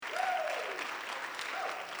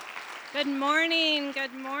Good morning.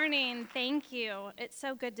 Good morning. Thank you. It's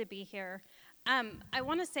so good to be here. I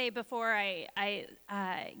want to say before I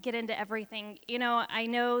get into everything, I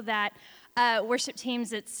know that worship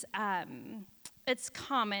teams, it's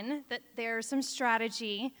common that there's some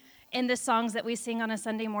strategy in the songs that we sing on a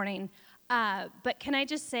Sunday morning. But can I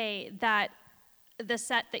just say that the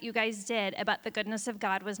set that you guys did about the goodness of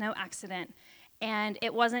God was no accident. And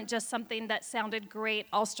it wasn't just something that sounded great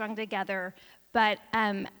all strung together, but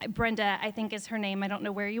Brenda, I think is her name. I don't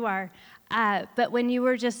know where you are. But when you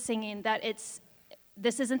were just singing that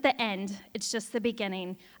this isn't the end, it's just the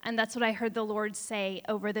beginning. And that's what I heard the Lord say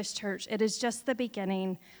over this church. It is just the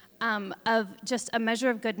beginning of just a measure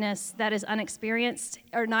of goodness that is unexperienced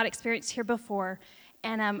or not experienced here before.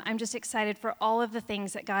 And I'm just excited for all of the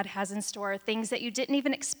things that God has in store, things that you didn't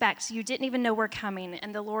even expect, you didn't even know were coming,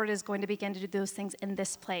 and the Lord is going to begin to do those things in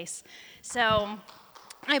this place. So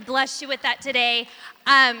I bless you with that today.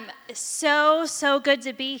 So good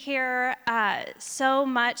to be here. So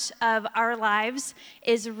much of our lives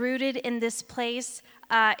is rooted in this place.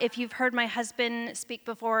 If you've heard my husband speak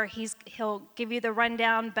before, he'll give you the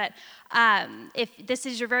rundown. But if this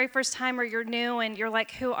is your very first time or you're new and you're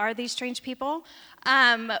like, who are these strange people?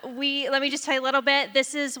 Let me just tell you a little bit.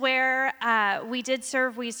 This is where we did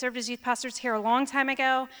serve. We served as youth pastors here a long time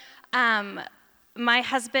ago. My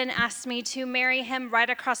husband asked me to marry him right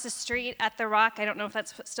across the street at The Rock. I don't know if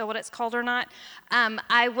that's still what it's called or not.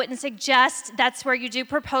 I wouldn't suggest that's where you do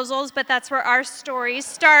proposals, but that's where our story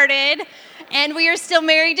started. And we are still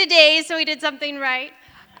married today, so we did something right.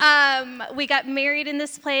 We got married in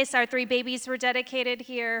this place. Our 3 babies were dedicated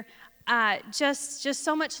here. Just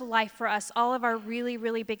so much life for us. All of our really,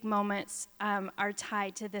 really big moments are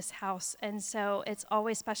tied to this house. And so it's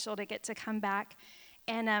always special to get to come back.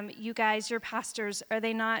 And you guys, your pastors, are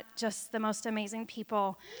they not just the most amazing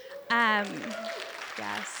people?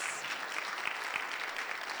 Yes.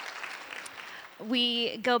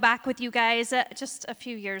 We go back with you guys just a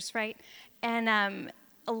few years, right? And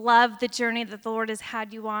love the journey that the Lord has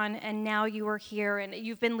had you on, and now you are here, and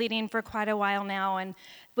you've been leading for quite a while now. And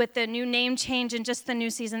with the new name change and just the new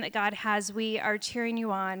season that God has, we are cheering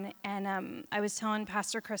you on. And I was telling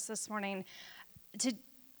Pastor Chris this morning, to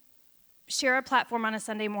share a platform on a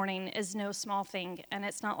Sunday morning is no small thing, and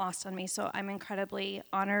it's not lost on me. So I'm incredibly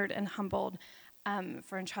honored and humbled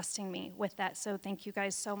for entrusting me with that. So thank you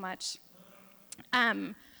guys so much.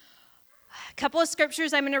 A couple of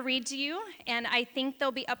scriptures I'm going to read to you, and I think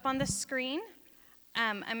they'll be up on the screen.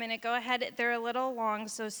 I'm going to go ahead. They're a little long,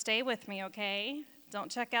 so stay with me, okay? Don't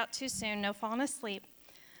check out too soon. No falling asleep.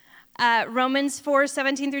 Romans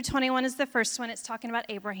 4:17 through 21 is the first one. It's talking about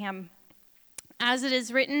Abraham. As it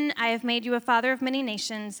is written, I have made you a father of many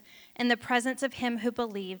nations in the presence of him who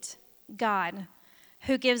believed, God,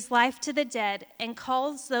 who gives life to the dead and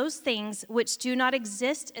calls those things which do not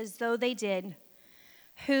exist as though they did,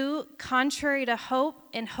 who, contrary to hope,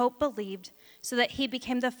 in hope believed, so that he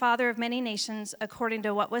became the father of many nations according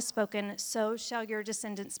to what was spoken, so shall your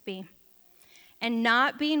descendants be. And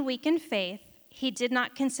not being weak in faith, he did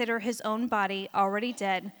not consider his own body already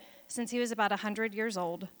dead, since he was about 100 years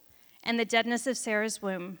old, and the deadness of Sarah's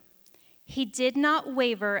womb. He did not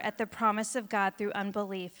waver at the promise of God through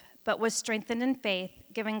unbelief, but was strengthened in faith,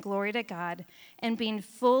 giving glory to God, and being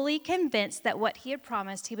fully convinced that what he had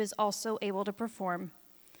promised he was also able to perform.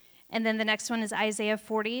 And then the next one is Isaiah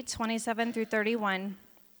 40:27 through 31.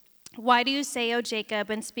 Why do you say, O Jacob,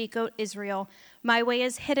 and speak, O Israel, my way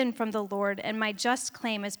is hidden from the Lord, and my just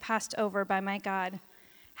claim is passed over by my God?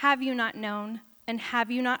 Have you not known, and have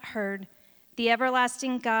you not heard? The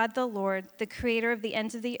everlasting God, the Lord, the creator of the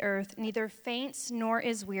ends of the earth, neither faints nor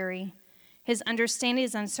is weary. His understanding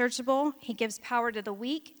is unsearchable. He gives power to the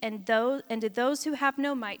weak, and to those who have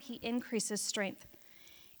no might, he increases strength.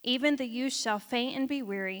 Even the youth shall faint and be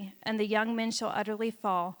weary, and the young men shall utterly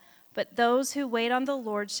fall. But those who wait on the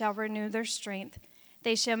Lord shall renew their strength.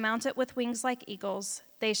 They shall mount up with wings like eagles.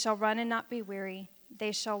 They shall run and not be weary.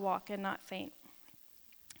 They shall walk and not faint.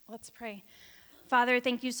 Let's pray. Father,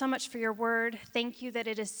 thank you so much for your word. Thank you that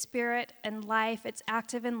it is spirit and life. It's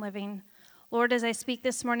active and living. Lord, as I speak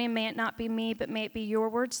this morning, may it not be me, but may it be your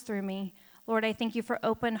words through me. Lord, I thank you for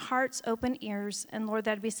open hearts, open ears, and Lord,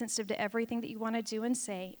 that I'd be sensitive to everything that you want to do and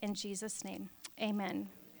say. In Jesus' name, amen.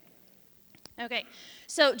 Okay,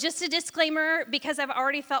 so just a disclaimer, because I've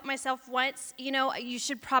already felt myself once, you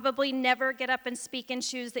should probably never get up and speak in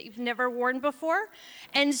shoes that you've never worn before.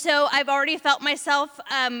 And so I've already felt myself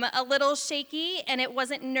a little shaky, and it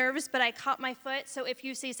wasn't nerves, but I caught my foot. So if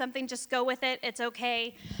you see something, just go with it. It's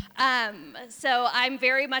okay. So I'm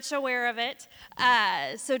very much aware of it.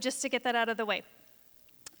 So just to get that out of the way.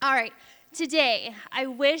 All right. Today, I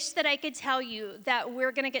wish that I could tell you that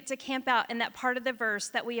we're going to get to camp out in that part of the verse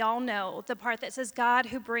that we all know, the part that says, God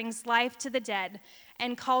who brings life to the dead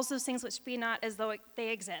and calls those things which be not as though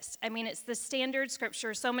they exist. I mean, it's the standard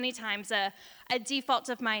scripture so many times, a default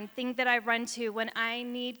of mine, thing that I run to when I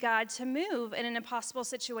need God to move in an impossible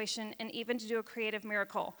situation and even to do a creative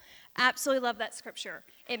miracle. Absolutely love that scripture.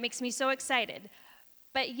 It makes me so excited.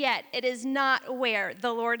 But yet, it is not where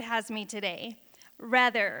the Lord has me today.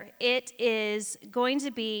 Rather, it is going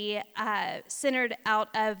to be centered out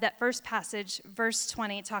of that first passage, verse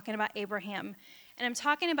 20, talking about Abraham. And I'm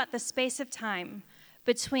talking about the space of time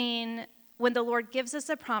between when the Lord gives us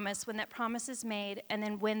a promise, when that promise is made, and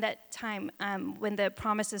then when that time, when the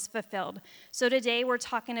promise is fulfilled. So today we're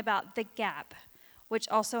talking about the gap, which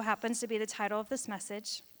also happens to be the title of this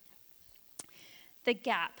message. The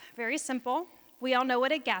gap, very simple. We all know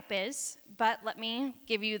what a gap is, but let me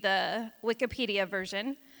give you the Wikipedia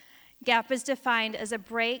version. Gap is defined as a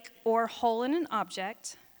break or hole in an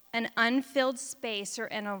object, an unfilled space or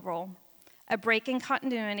interval, a break in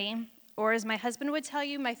continuity, or as my husband would tell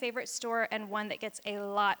you, my favorite store and one that gets a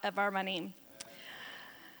lot of our money.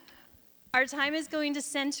 Our time is going to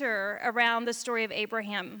center around the story of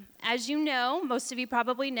Abraham. As you know, most of you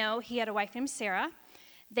probably know, he had a wife named Sarah.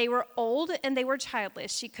 They were old and they were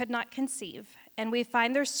childless. She could not conceive. And we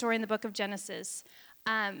find their story in the book of Genesis.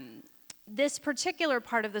 This particular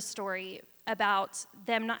part of the story about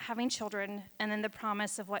them not having children and then the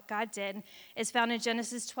promise of what God did is found in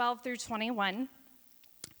Genesis 12 through 21.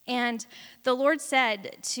 And the Lord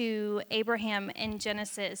said to Abraham in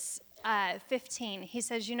Genesis 15, he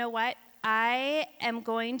says, you know what? I am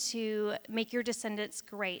going to make your descendants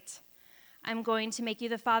great. I'm going to make you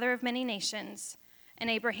the father of many nations. And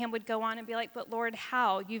Abraham would go on and be like, but Lord,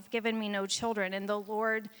 how? You've given me no children. And the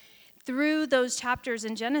Lord, through those chapters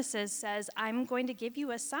in Genesis, says, I'm going to give you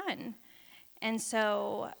a son. And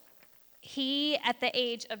so he, at the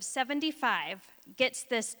age of 75, gets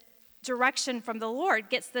this direction from the Lord,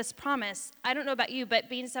 gets this promise. I don't know about you, but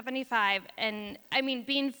being 75 and,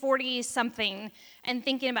 being 40-something and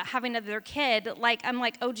thinking about having another kid, I'm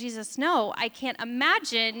like, oh, Jesus, no, I can't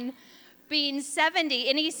imagine being 70,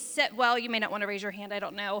 and he said, well, you may not want to raise your hand, I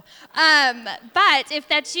don't know. But if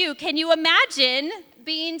that's you, can you imagine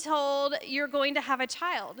being told you're going to have a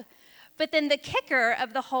child? But then the kicker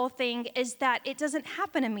of the whole thing is that it doesn't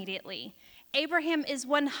happen immediately. Abraham is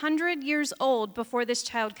 100 years old before this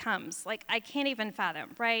child comes. I can't even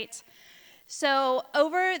fathom, right? So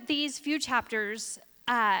over these few chapters,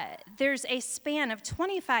 there's a span of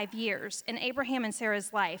 25 years in Abraham and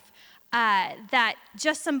Sarah's life that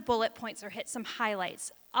just some bullet points are hit, some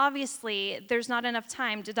highlights. Obviously, there's not enough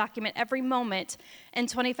time to document every moment in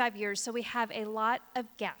 25 years, so we have a lot of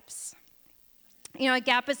gaps. You know, a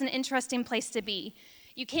gap is an interesting place to be.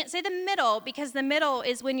 You can't say the middle, because the middle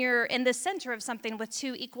is when you're in the center of something with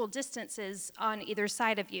two equal distances on either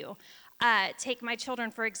side of you. Take my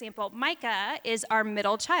children, for example. Micah is our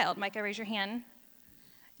middle child. Micah, raise your hand.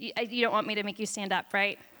 You don't want me to make you stand up,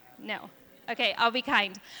 right? No. Okay, I'll be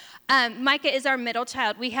kind. Micah is our middle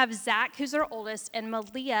child. We have Zach, who's our oldest, and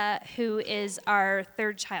Malia, who is our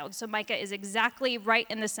third child. So Micah is exactly right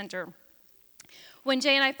in the center. When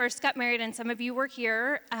Jay and I first got married, and some of you were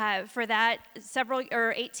here for that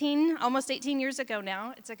almost 18 years ago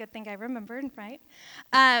now. It's a good thing I remembered, right?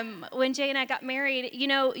 When Jay and I got married,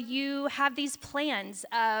 you have these plans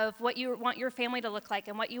of what you want your family to look like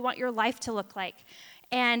and what you want your life to look like,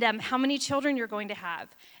 and how many children you're going to have.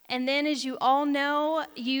 And then, as you all know,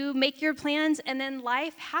 you make your plans, and then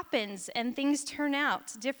life happens, and things turn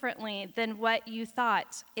out differently than what you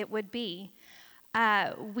thought it would be.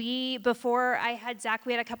 Before I had Zach,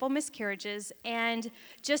 we had a couple miscarriages, and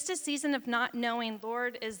just a season of not knowing,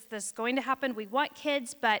 Lord, is this going to happen? We want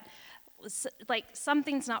kids, but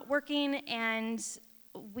something's not working, and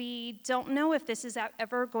we don't know if this is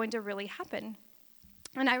ever going to really happen.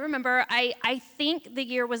 And I remember, I think the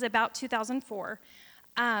year was about 2004.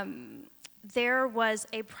 There was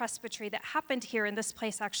a presbytery that happened here in this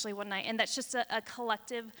place actually one night, and that's just a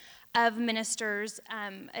collective of ministers,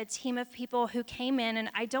 a team of people who came in, and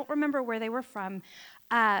I don't remember where they were from,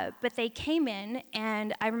 but they came in,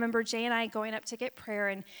 and I remember Jay and I going up to get prayer,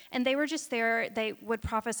 and they were just there. They would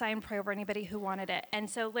prophesy and pray over anybody who wanted it, and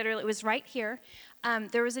so literally it was right here.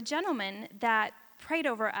 There was a gentleman that prayed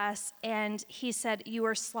over us, and he said, "You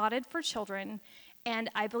are slotted for children,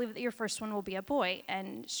 and I believe that your first one will be a boy."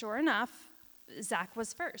 And sure enough, Zach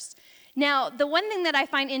was first. Now, the one thing that I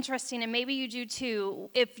find interesting, and maybe you do too,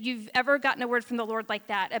 if you've ever gotten a word from the Lord like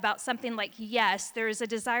that, about something like, yes, there is a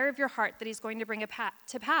desire of your heart that he's going to bring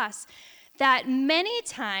to pass, that many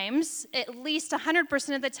times, at least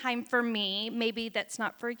 100% of the time for me, maybe that's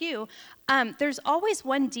not for you, there's always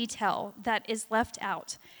one detail that is left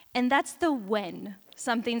out, and that's the when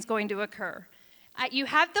something's going to occur. You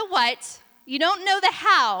have the what, you don't know the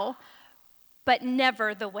how, but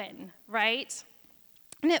never the when, right?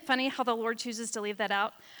 Isn't it funny how the Lord chooses to leave that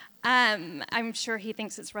out? I'm sure he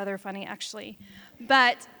thinks it's rather funny, actually.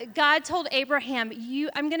 But God told Abraham,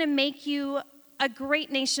 I'm going to make you a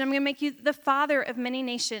great nation. I'm going to make you the father of many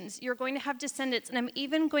nations. You're going to have descendants, and I'm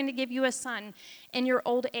even going to give you a son in your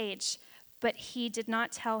old age. But he did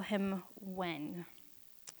not tell him when.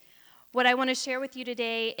 What I want to share with you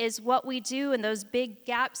today is what we do in those big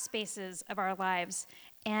gap spaces of our lives,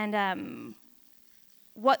 and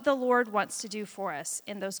what the Lord wants to do for us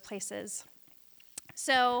in those places.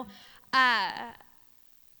 So I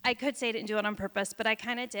could say I didn't do it on purpose, but I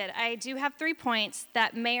kind of did. I do have 3 points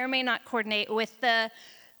that may or may not coordinate with the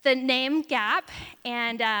name GAP,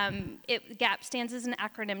 and GAP stands as an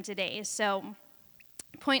acronym today. So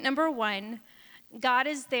point number 1, God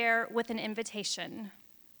is there with an invitation.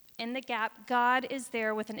 In the GAP, God is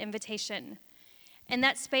there with an invitation. In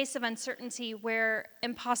that space of uncertainty where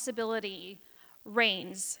impossibility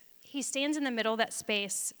reigns, he stands in the middle of that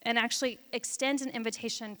space and actually extends an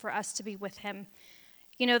invitation for us to be with him.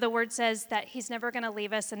 You know, the word says that he's never going to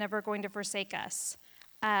leave us and never going to forsake us.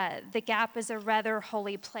 The GAP is a rather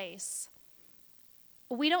holy place.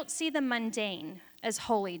 We don't see the mundane as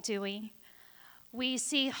holy, do we? We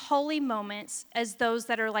see holy moments as those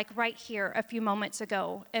that are like right here a few moments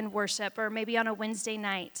ago in worship, or maybe on a Wednesday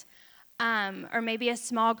night, or maybe a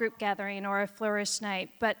small group gathering or a flourish night.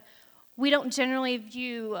 But we don't generally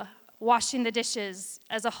view washing the dishes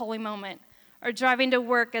as a holy moment, or driving to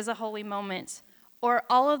work as a holy moment, or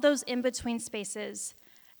all of those in-between spaces.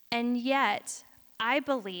 And yet, I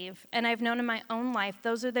believe, and I've known in my own life,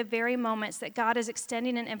 those are the very moments that God is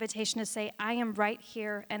extending an invitation to say, I am right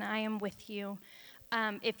here and I am with you,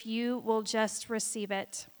 if you will just receive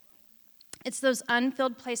it. It's those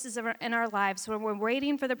unfilled places in our lives where we're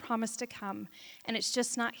waiting for the promise to come, and it's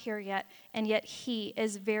just not here yet, and yet he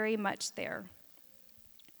is very much there.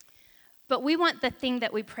 But we want the thing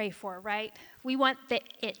that we pray for, right? We want the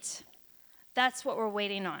it. That's what we're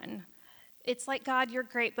waiting on. It's like, God, you're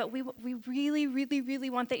great, but we really, really, really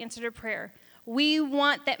want the answer to prayer. We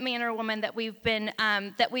want that man or woman that we've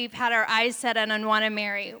had our eyes set on and want to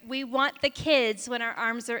marry. We want the kids when our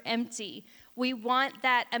arms are empty. We want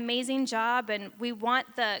that amazing job, and we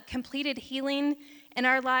want the completed healing in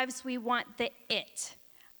our lives. We want the it.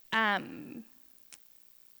 Can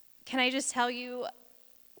I just tell you,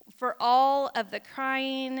 for all of the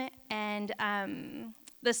crying and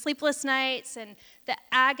the sleepless nights and the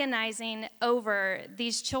agonizing over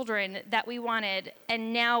these children that we wanted,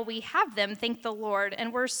 and now we have them, thank the Lord,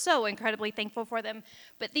 and we're so incredibly thankful for them.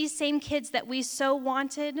 But these same kids that we so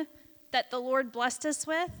wanted, that the Lord blessed us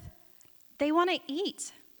with, they want to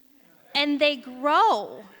eat, and they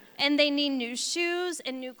grow, and they need new shoes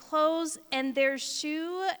and new clothes, and their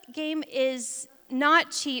shoe game is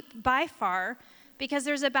not cheap by far, because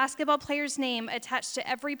there's a basketball player's name attached to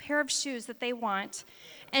every pair of shoes that they want.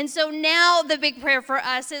 And so now the big prayer for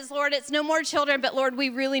us is, Lord, it's no more children, but Lord, we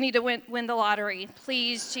really need to win the lottery.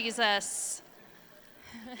 Please, Jesus.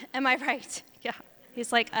 Am I right? Yeah.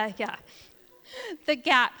 He's like, yeah. The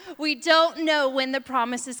gap. We don't know when the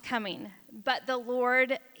promise is coming, but the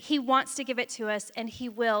Lord, he wants to give it to us, and he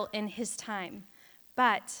will in his time.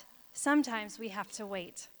 But sometimes we have to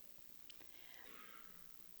wait.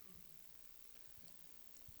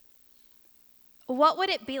 What would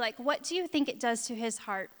it be like? What do you think it does to his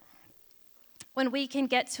heart when we can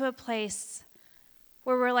get to a place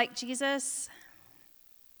where we're like, Jesus,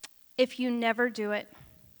 if you never do it,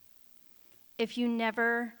 if you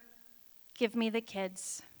never give me the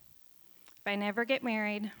kids, if I never get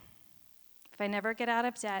married, if I never get out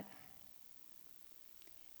of debt,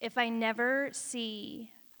 if I never see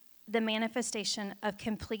the manifestation of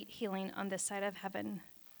complete healing on this side of heaven,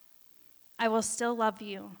 I will still love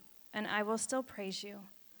you. And I will still praise you,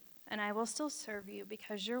 and I will still serve you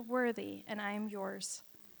because you're worthy and I am yours.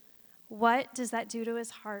 What does that do to his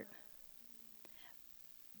heart?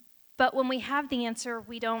 But when we have the answer,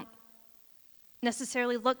 we don't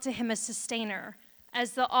necessarily look to him as sustainer,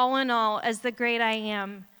 as the all in all, as the great I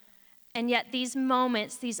am. And yet these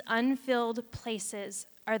moments, these unfilled places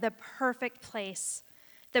are the perfect place,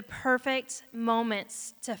 the perfect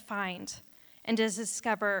moments to find and to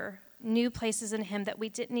discover new places in him that we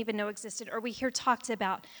didn't even know existed, or we hear talked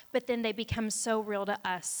about, but then they become so real to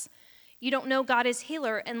us. You don't know God is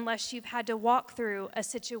healer unless you've had to walk through a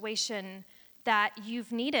situation that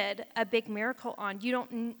you've needed a big miracle on. You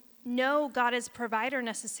don't know God as provider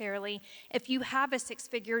necessarily. If you have a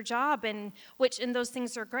 6-figure job, and those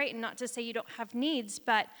things are great, and not to say you don't have needs,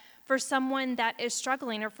 but for someone that is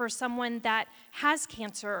struggling or for someone that has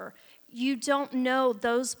cancer, you don't know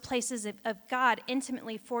those places of God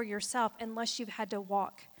intimately for yourself unless you've had to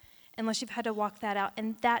walk that out.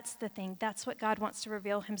 And that's the thing. That's what God wants to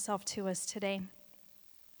reveal himself to us today.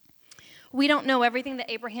 We don't know everything that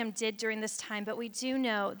Abraham did during this time, but we do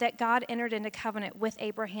know that God entered into covenant with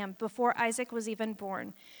Abraham before Isaac was even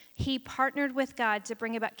born. He partnered with God to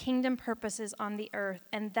bring about kingdom purposes on the earth,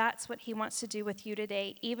 and that's what he wants to do with you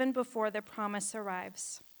today, even before the promise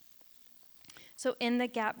arrives. So in the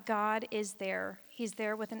gap, God is there. He's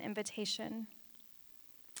there with an invitation.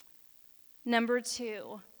 Number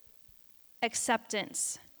 2,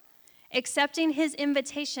 acceptance. Accepting his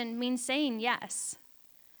invitation means saying yes.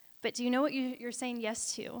 But do you know what you're saying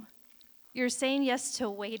yes to? You're saying yes to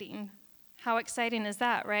waiting. How exciting is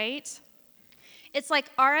that, right? It's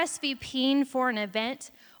like RSVPing for an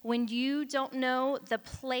event when you don't know the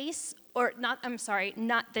place not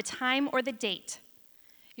the time or the date.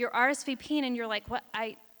 You're RSVPing and you're like,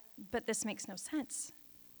 but this makes no sense.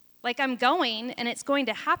 Like, I'm going and it's going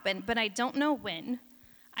to happen, but I don't know when.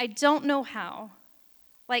 I don't know how.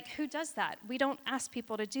 Like, who does that? We don't ask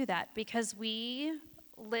people to do that because we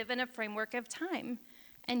live in a framework of time.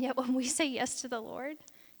 And yet when we say yes to the Lord,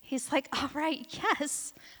 he's like, all right,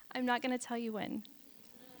 yes, I'm not going to tell you when.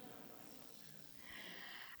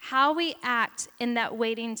 How we act in that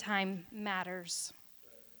waiting time matters.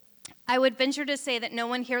 I would venture to say that no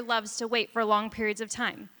one here loves to wait for long periods of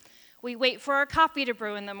time. We wait for our coffee to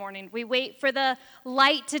brew in the morning. We wait for the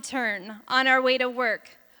light to turn on our way to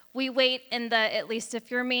work. We wait in at least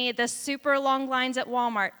if you're me, the super long lines at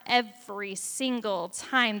Walmart. Every single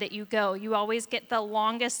time that you go, you always get the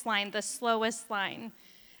longest line, the slowest line.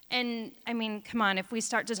 And I mean, come on, if we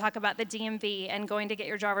start to talk about the DMV and going to get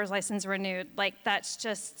your driver's license renewed, like that's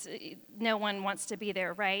just, no one wants to be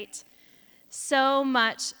there, right? So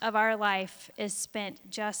much of our life is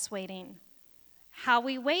spent just waiting. How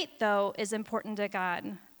we wait, though, is important to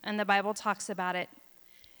God, and the Bible talks about it.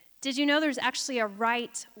 Did you know there's actually a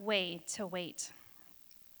right way to wait?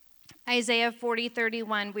 Isaiah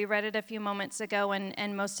 40:31, we read it a few moments ago,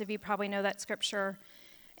 and most of you probably know that scripture.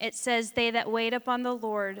 It says, "They that wait upon the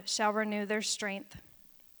Lord shall renew their strength."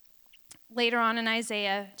 Later on in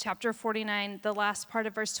Isaiah chapter 49, the last part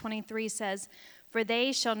of verse 23 says, "For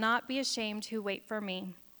they shall not be ashamed who wait for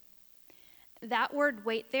me." That word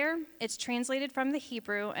wait there, it's translated from the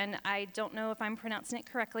Hebrew, and I don't know if I'm pronouncing it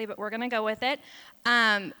correctly, but we're going to go with it.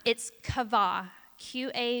 It's kavah,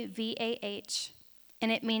 Qavah,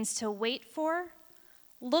 and it means to wait for,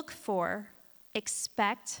 look for,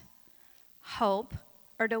 expect, hope,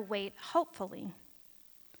 or to wait hopefully.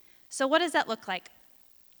 So what does that look like?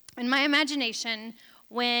 In my imagination,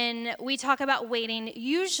 when we talk about waiting,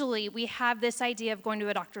 usually we have this idea of going to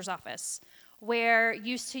a doctor's office, where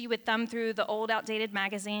used to you would thumb through the old outdated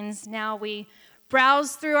magazines. Now we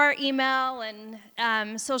browse through our email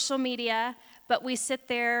and social media, but we sit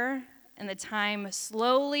there and the time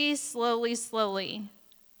slowly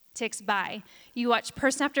ticks by. You watch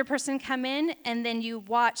person after person come in, and then you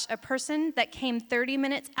watch a person that came 30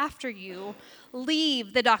 minutes after you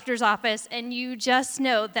leave the doctor's office, and you just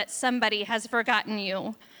know that somebody has forgotten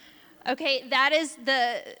you. Okay, that's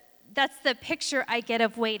the picture I get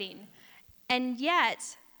of waiting. And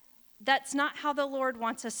yet, that's not how the Lord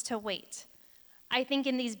wants us to wait. I think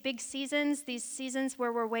in these big seasons, these seasons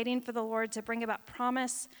where we're waiting for the Lord to bring about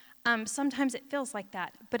promise, sometimes it feels like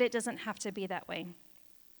that, but it doesn't have to be that way.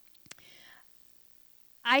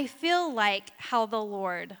 I feel like how the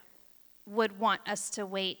Lord would want us to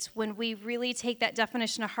wait when we really take that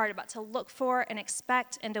definition of heart about to look for and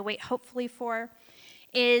expect and to wait hopefully for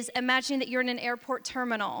is imagining that you're in an airport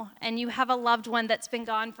terminal and you have a loved one that's been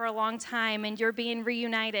gone for a long time and you're being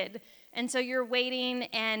reunited. And so you're waiting,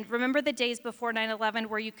 and remember the days before 9/11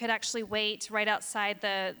 where you could actually wait right outside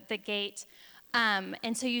the gate.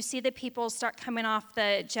 And so you see the people start coming off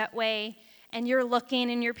the jetway, and you're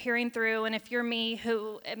looking and you're peering through, and if you're me,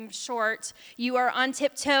 who am short, you are on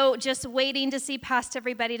tiptoe just waiting to see past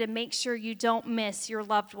everybody to make sure you don't miss your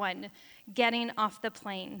loved one getting off the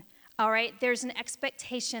plane. All right, there's an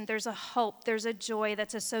expectation, there's a hope, there's a joy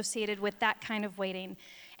that's associated with that kind of waiting.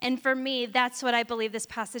 And for me, that's what I believe this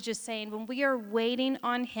passage is saying. When we are waiting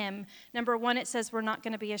on him, number one, it says we're not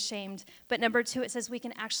going to be ashamed. But number two, it says we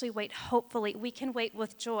can actually wait hopefully. We can wait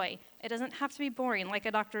with joy. It doesn't have to be boring like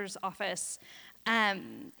a doctor's office.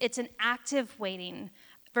 It's an active waiting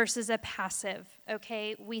versus a passive,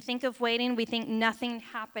 okay? We think of waiting, we think nothing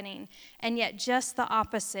happening. And yet just the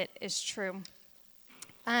opposite is true.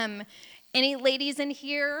 Any ladies in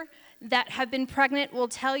here that have been pregnant will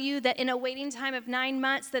tell you that in a waiting time of 9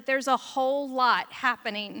 months that there's a whole lot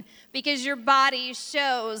happening because your body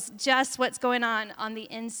shows just what's going on the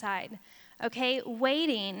inside. Okay,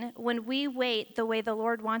 waiting, when we wait the way the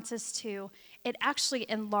Lord wants us to, it actually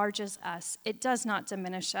enlarges us. It does not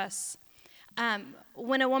diminish us.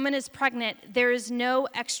 When a woman is pregnant, there is no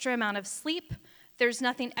extra amount of sleep. There's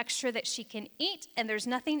nothing extra that she can eat, and there's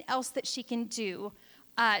nothing else that she can do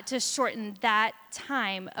to shorten that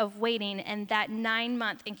time of waiting and that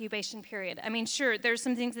 9-month incubation period. I mean, sure, there's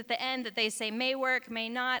some things at the end that they say may work, may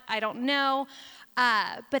not, I don't know,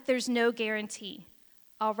 but there's no guarantee,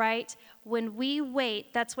 all right? When we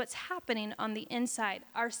wait, that's what's happening on the inside.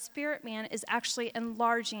 Our spirit man is actually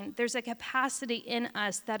enlarging. There's a capacity in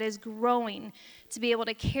us that is growing to be able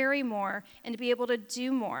to carry more and to be able to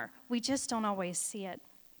do more. We just don't always see it.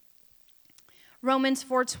 Romans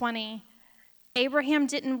 4:20, Abraham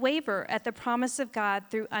didn't waver at the promise of God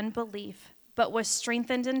through unbelief, but was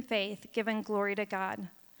strengthened in faith, giving glory to God.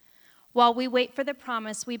 While we wait for the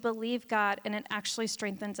promise, we believe God, and it actually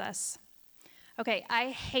strengthens us. Okay,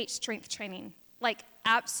 I hate strength training, like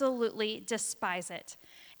absolutely despise it.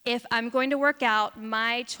 If I'm going to work out,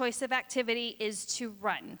 my choice of activity is to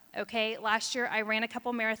run, okay? Last year, I ran a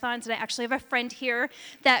couple marathons, and I actually have a friend here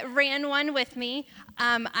that ran one with me.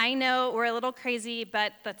 I know we're a little crazy,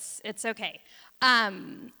 but it's okay.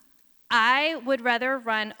 I would rather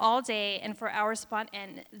run all day and for hours upon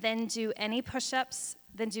end than do any push-ups,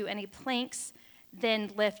 than do any planks, than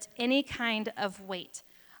lift any kind of weight.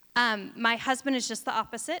 My husband is just the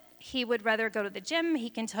opposite. He would rather go to the gym. He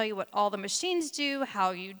can tell you what all the machines do,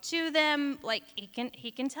 how you do them. Like,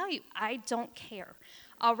 he can tell you. I don't care,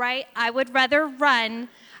 all right? I would rather run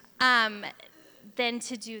than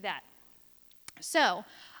to do that. So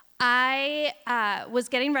I was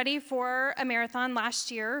getting ready for a marathon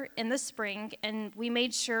last year in the spring, and we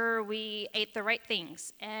made sure we ate the right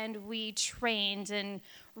things, and we trained and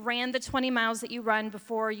ran the 20 miles that you run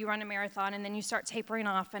before you run a marathon, and then you start tapering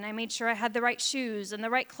off. And I made sure I had the right shoes and the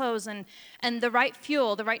right clothes and the right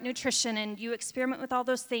fuel, the right nutrition, and you experiment with all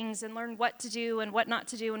those things and learn what to do and what not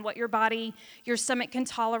to do and what your body, your stomach can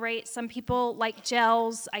tolerate. Some people like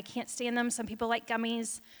gels. I can't stand them. Some people like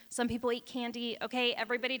gummies. Some people eat candy. Okay,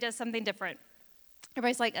 everybody does something different.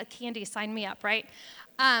 Everybody's like, a candy, sign me up, right?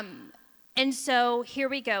 And so here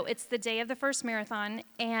we go. It's the day of the first marathon,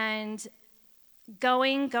 and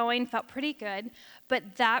going felt pretty good,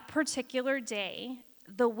 but that particular day,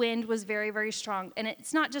 the wind was very, very strong. And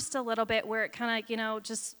it's not just a little bit where it kind of,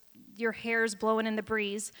 just your hair's blowing in the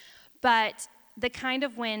breeze, but the kind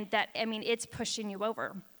of wind that, it's pushing you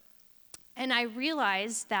over. And I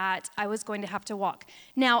realized that I was going to have to walk.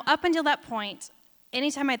 Now, up until that point,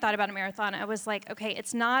 anytime I thought about a marathon, I was like, okay,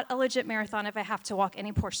 it's not a legit marathon if I have to walk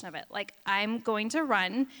any portion of it. Like, I'm going to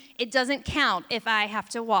run. It doesn't count if I have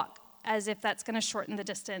to walk, as if that's going to shorten the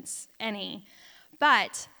distance any.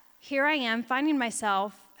 But here I am finding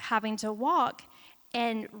myself having to walk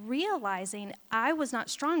and realizing I was not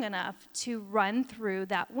strong enough to run through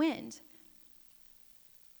that wind.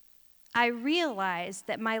 I realized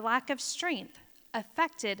that my lack of strength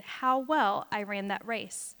affected how well I ran that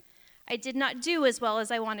race. I did not do as well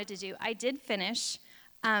as I wanted to do. I did finish,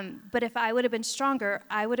 but if I would have been stronger,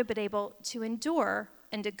 I would have been able to endure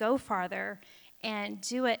and to go farther and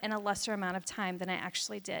do it in a lesser amount of time than I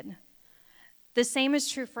actually did. The same is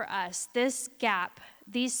true for us. This gap,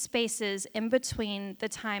 these spaces in between the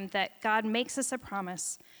time that God makes us a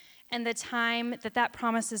promise and the time that that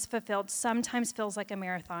promise is fulfilled sometimes feels like a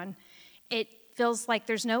marathon. It feels like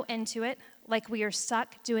there's no end to it, like we are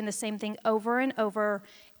stuck doing the same thing over and over,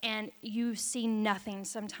 and you see nothing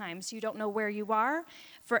sometimes. You don't know where you are.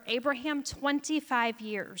 For Abraham, 25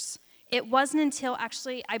 years. It wasn't until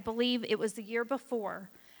actually, I believe it was the year before,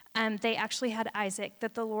 they actually had Isaac,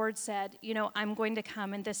 that the Lord said, I'm going to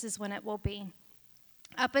come, and this is when it will be.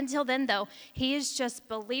 Up until then, though, he is just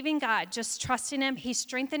believing God, just trusting him. He's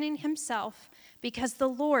strengthening himself because the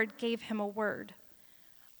Lord gave him a word.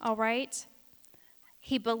 All right?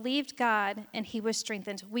 He believed God, and he was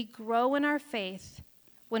strengthened. We grow in our faith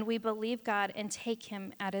when we believe God and take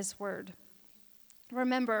him at his word.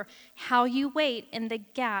 Remember, how you wait in the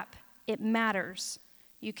gap, it matters.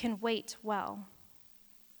 You can wait well.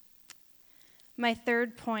 My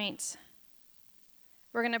third point,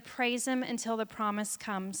 we're going to praise him until the promise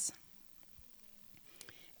comes.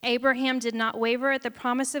 Abraham did not waver at the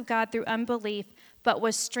promise of God through unbelief, but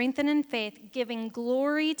was strengthened in faith, giving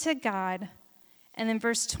glory to God. And then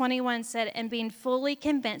verse 21 said, and being fully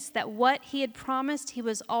convinced that what he had promised, he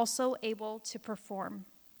was also able to perform.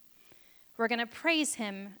 We're going to praise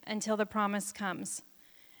him until the promise comes.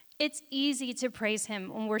 It's easy to praise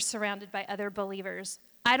him when we're surrounded by other believers.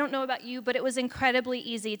 I don't know about you, but it was incredibly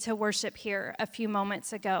easy to worship here a few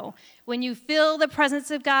moments ago. When you feel the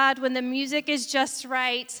presence of God, when the music is just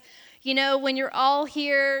right, when you're all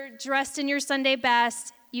here dressed in your Sunday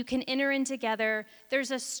best, you can enter in together.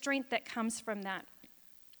 There's a strength that comes from that.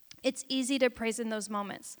 It's easy to praise in those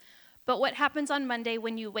moments. But what happens on Monday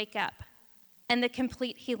when you wake up and the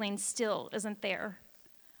complete healing still isn't there?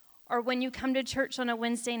 Or when you come to church on a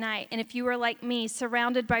Wednesday night, and if you were like me,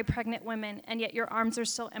 surrounded by pregnant women, and yet your arms are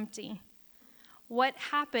still empty? What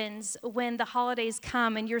happens when the holidays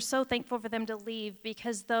come and you're so thankful for them to leave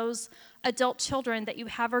because those adult children that you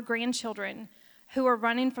have are grandchildren who are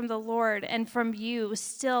running from the Lord and from you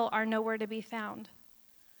still are nowhere to be found?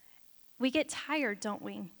 We get tired, don't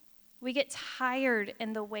we? We get tired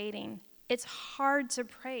in the waiting. It's hard to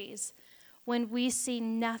praise when we see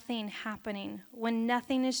nothing happening, when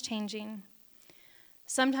nothing is changing.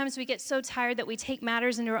 Sometimes we get so tired that we take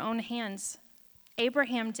matters into our own hands.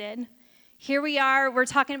 Abraham did. Here we are, we're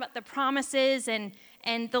talking about the promises, and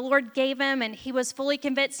the Lord gave him, and he was fully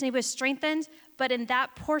convinced, and he was strengthened. But in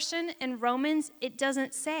that portion in Romans, it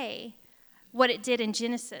doesn't say what it did in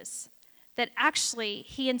Genesis, that actually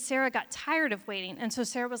he and Sarah got tired of waiting. And so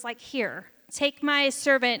Sarah was like, here, take my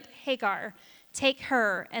servant Hagar, take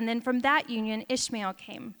her. And then from that union, Ishmael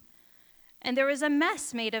came. And there was a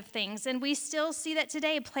mess made of things, and we still see that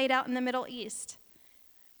today played out in the Middle East.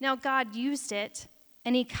 Now, God used it,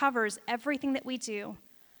 and he covers everything that we do.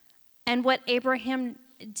 And what Abraham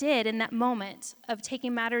did in that moment of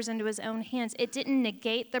taking matters into his own hands, it didn't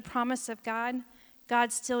negate the promise of God.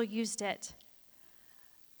 God still used it.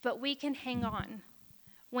 But we can hang on.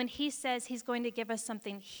 When he says he's going to give us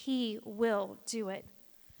something, he will do it.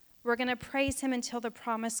 We're going to praise him until the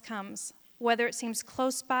promise comes, whether it seems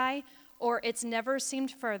close by or it's never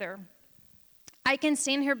seemed further. I can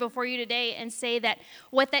stand here before you today and say that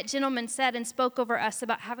what that gentleman said and spoke over us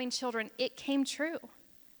about having children, it came true.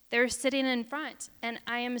 They're sitting in front, and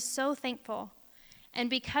I am so thankful. And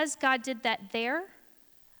because God did that there,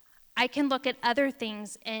 I can look at other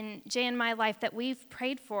things in Jay and my life that we've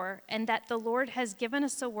prayed for and that the Lord has given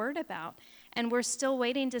us a word about, and we're still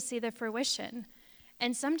waiting to see the fruition.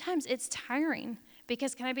 And sometimes it's tiring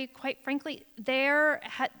because, can I be quite frankly,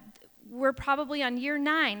 we're probably on year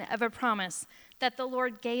 9 of a promise that the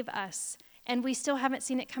Lord gave us, and we still haven't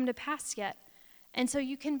seen it come to pass yet. And so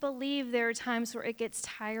you can believe there are times where it gets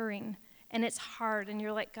tiring and it's hard, and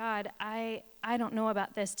you're like, God, I don't know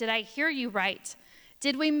about this. Did I hear you right?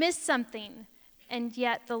 Did we miss something? And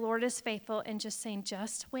yet the Lord is faithful and just saying,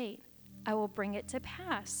 just wait. I will bring it to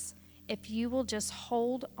pass if you will just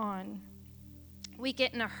hold on. We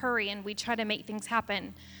get in a hurry and we try to make things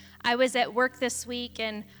happen. I was at work this week,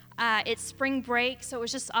 and it's spring break, so it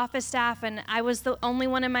was just office staff, and I was the only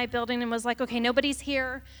one in my building and was like, okay, nobody's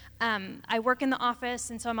here. I work in the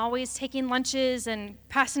office, and so I'm always taking lunches and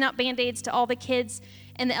passing out Band-Aids to all the kids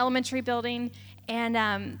in the elementary building,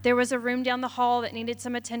 and there was a room down the hall that needed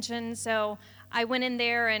some attention, so I went in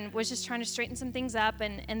there and was just trying to straighten some things up,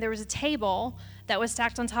 and there was a table that was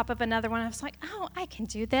stacked on top of another one. I was like, oh, I can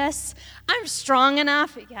do this. I'm strong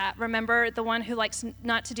enough. Yeah, remember the one who likes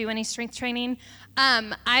not to do any strength training?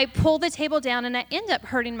 I pull the table down, and I end up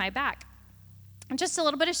hurting my back. Just a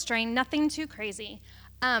little bit of strain, nothing too crazy.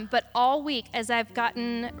 But all week, as I've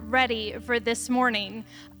gotten ready for this morning,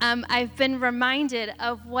 I've been reminded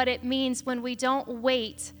of what it means when we don't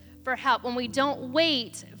wait for help, when we don't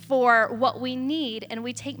wait for what we need and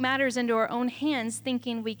we take matters into our own hands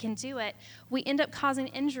thinking we can do it. We end up causing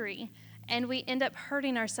injury and we end up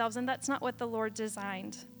hurting ourselves, and that's not what the Lord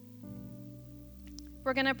designed.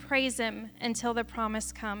 We're going to praise him until the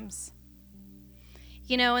promise comes.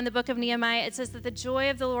 You know, in the book of Nehemiah, it says that the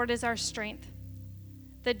joy of the Lord is our strength.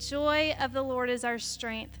 The joy of the Lord is our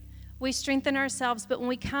strength. We strengthen ourselves, but when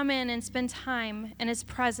we come in and spend time in his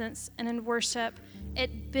presence and in worship,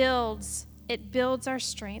 it builds our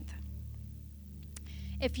strength.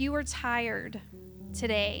 If you are tired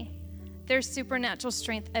today, there's supernatural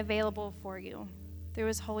strength available for you through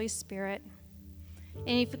his Holy Spirit.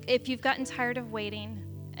 And if you've gotten tired of waiting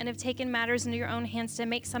and have taken matters into your own hands to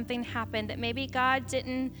make something happen that maybe God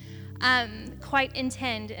didn't quite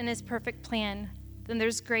intend in his perfect plan, then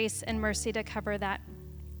there's grace and mercy to cover that.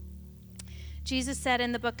 Jesus said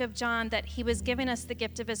in the book of John that he was giving us the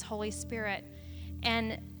gift of his Holy Spirit.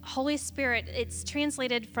 And Holy Spirit, it's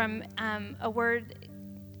translated from a word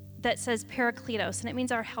that says parakletos, and it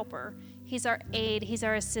means our helper. He's our aid. He's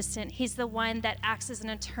our assistant. He's the one that acts as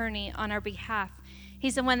an attorney on our behalf.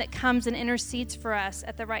 He's the one that comes and intercedes for us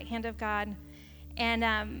at the right hand of God.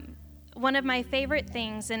 And one of my favorite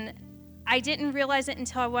things, and I didn't realize it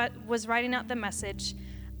until I was writing out the message.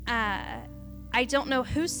 I don't know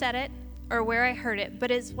who said it or where I heard it,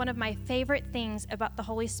 but it's one of my favorite things about the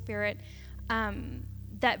Holy Spirit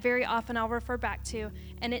that very often I'll refer back to,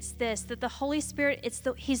 and it's this, that the Holy Spirit,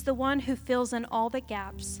 He's the one who fills in all the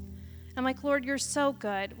gaps. I'm like, Lord, you're so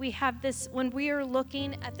good. We have this, when we are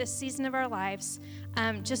looking at this season of our lives,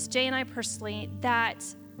 just Jay and I personally, that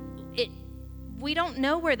we don't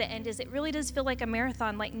know where the end is. It really does feel like a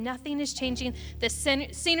marathon, like nothing is changing. The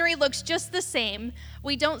scenery looks just the same.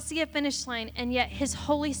 We don't see a finish line, and yet His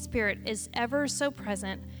Holy Spirit is ever so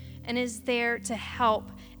present and is there to help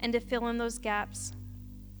and to fill in those gaps.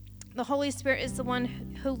 The Holy Spirit is the one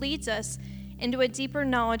who leads us into a deeper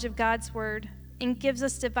knowledge of God's Word and gives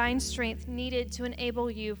us divine strength needed to enable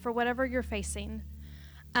you for whatever you're facing.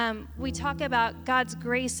 We talk about God's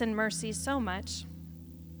grace and mercy so much.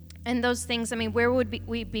 And those things, I mean, where would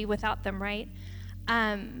we be without them, right?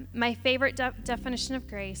 My favorite definition of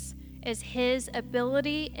grace is His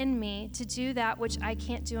ability in me to do that which I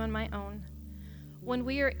can't do on my own. When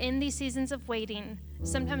we are in these seasons of waiting,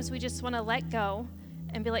 sometimes we just want to let go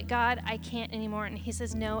and be like, God, I can't anymore. And He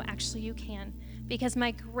says, no, actually you can, because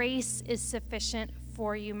my grace is sufficient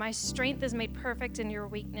for you. My strength is made perfect in your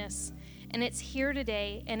weakness, and it's here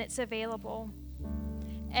today, and it's available.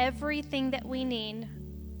 Everything that we need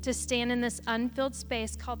to stand in this unfilled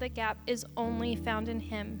space called the gap is only found in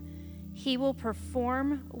Him. He will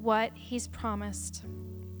perform what He's promised.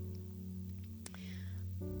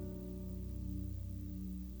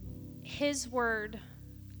 His word,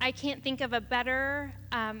 I can't think of a better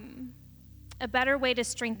way to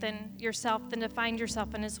strengthen yourself than to find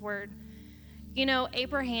yourself in His word. You know,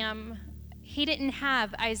 Abraham, he didn't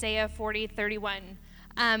have Isaiah 40:31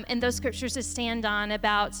 and those scriptures to stand on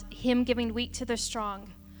about Him giving weak to the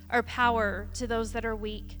strong, or power to those that are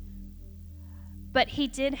weak. But he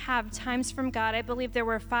did have times from God. I believe there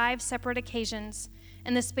were 5 separate occasions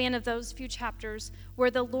in the span of those few chapters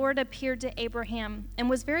where the Lord appeared to Abraham and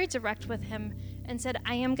was very direct with him and said,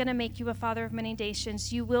 I am going to make you a father of many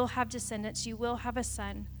nations. You will have descendants. You will have a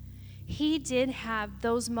son. He did have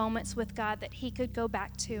those moments with God that he could go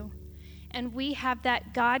back to. And we have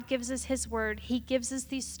that. God gives us His word. He gives us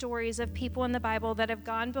these stories of people in the Bible that have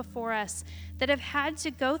gone before us, that have had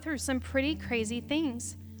to go through some pretty crazy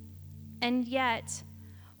things. And yet,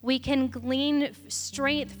 we can glean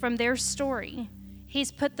strength from their story.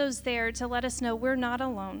 He's put those there to let us know we're not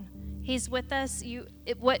alone. He's with us.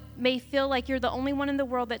 What may feel like you're the only one in the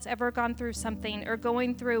world that's ever gone through something or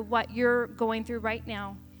going through what you're going through right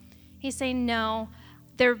now. He's saying, no,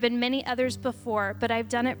 there have been many others before, but I've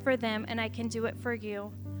done it for them, and I can do it for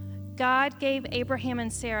you. God gave Abraham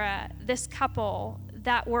and Sarah, this couple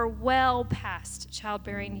that were well past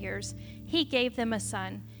childbearing years, He gave them a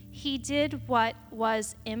son. He did what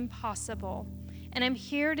was impossible. And I'm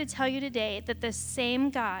here to tell you today that the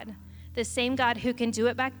same God who can do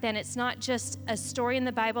it back then, it's not just a story in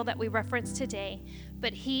the Bible that we reference today,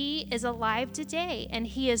 but He is alive today, and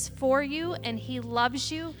He is for you, and He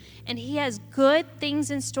loves you, and He has good things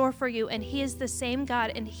in store for you, and He is the same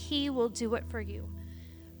God, and He will do it for you.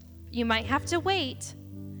 You might have to wait,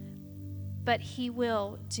 but He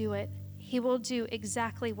will do it. He will do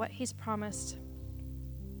exactly what He's promised.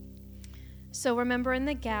 So remember, in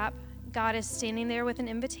the gap, God is standing there with an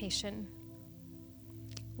invitation.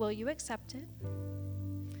 Will you accept it?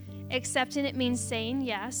 Accepting it means saying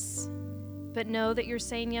yes, but know that you're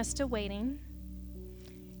saying yes to waiting.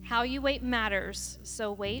 How you wait matters,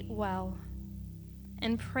 so wait well.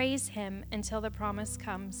 And praise Him until the promise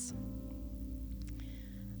comes.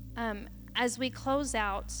 As we close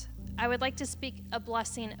out, I would like to speak a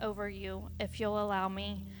blessing over you, if you'll allow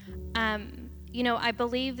me. I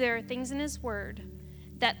believe there are things in His word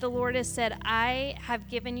that the Lord has said, I have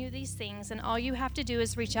given you these things, and all you have to do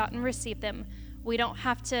is reach out and receive them. We don't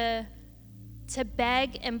have to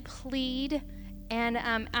beg and plead and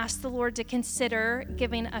ask the Lord to consider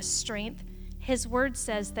giving us strength. His word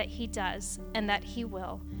says that He does and that He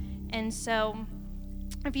will. And so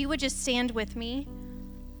if you would just stand with me,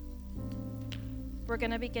 we're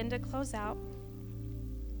going to begin to close out.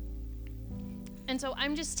 And so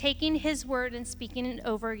I'm just taking His word and speaking it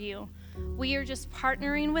over you. We are just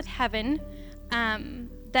partnering with heaven,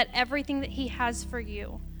 that everything that He has for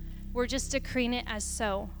you, we're just decreeing it as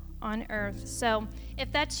so on earth. So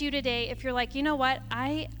if that's you today, if you're like, you know what,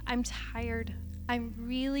 I'm tired. I'm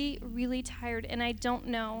really, really tired, and I don't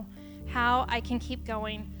know how I can keep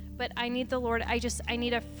going, but I need the Lord. I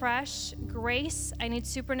need a fresh grace. I need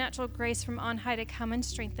supernatural grace from on high to come and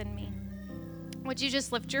strengthen me. Would you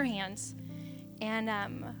just lift your hands? And,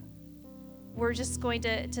 we're just going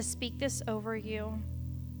to speak this over you.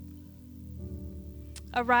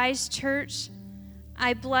 Arise, church,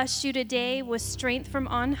 I bless you today with strength from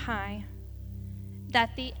on high,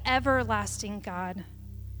 that the everlasting God,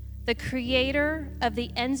 the creator of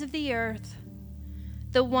the ends of the earth,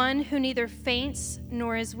 the one who neither faints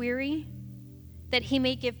nor is weary, that he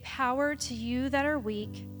may give power to you that are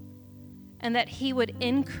weak, and that he would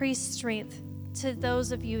increase strength to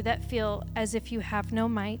those of you that feel as if you have no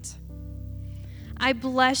might. I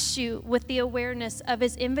bless you with the awareness of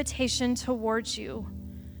his invitation towards you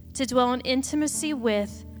to dwell in intimacy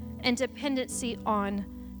with and dependency on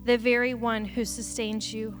the very one who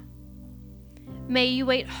sustains you. May you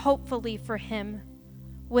wait hopefully for him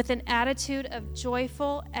with an attitude of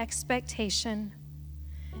joyful expectation,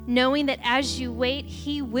 knowing that as you wait,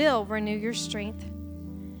 he will renew your strength.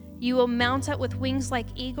 You will mount up with wings like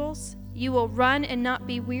eagles. You will run and not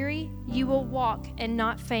be weary. You will walk and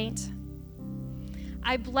not faint.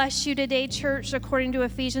 I bless you today, church, according to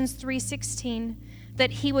Ephesians 3:16, that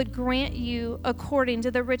he would grant you, according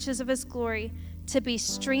to the riches of his glory, to be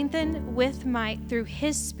strengthened with might through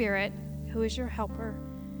his Spirit, who is your helper,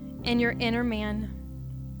 in your inner man.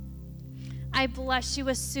 I bless you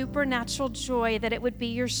with supernatural joy, that it would be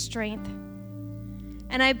your strength.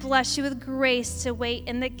 And I bless you with grace to wait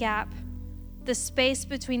in the gap, the space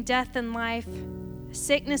between death and life,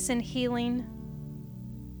 sickness and healing,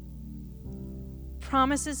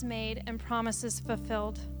 promises made and promises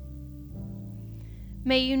fulfilled.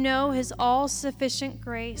 May you know his all-sufficient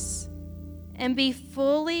grace and be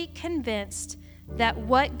fully convinced that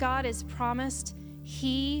what God has promised,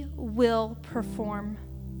 he will perform.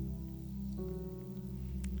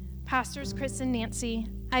 Pastors Chris and Nancy,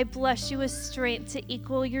 I bless you with strength to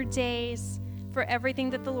equal your days for everything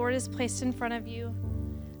that the Lord has placed in front of you.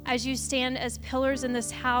 As you stand as pillars in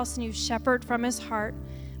this house and you shepherd from his heart,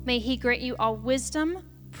 may he grant you all wisdom,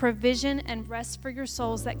 provision, and rest for your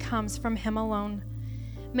souls that comes from him alone.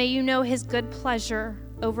 May you know his good pleasure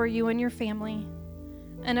over you and your family.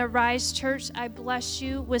 And Arise, church, I bless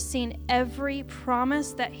you with seeing every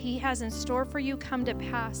promise that he has in store for you come to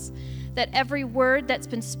pass, that every word that's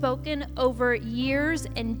been spoken over years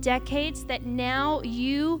and decades, that now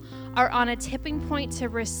you are on a tipping point to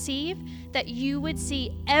receive, that you would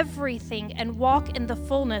see everything and walk in the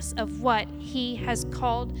fullness of what he has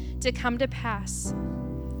called to come to pass.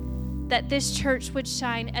 That this church would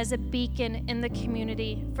shine as a beacon in the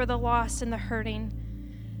community for the lost and the hurting.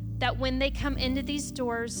 That when they come into these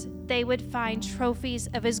doors, they would find trophies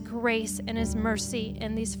of his grace and his mercy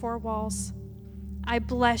in these four walls. I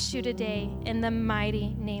bless you today in the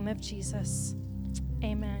mighty name of Jesus.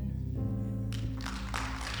 Amen.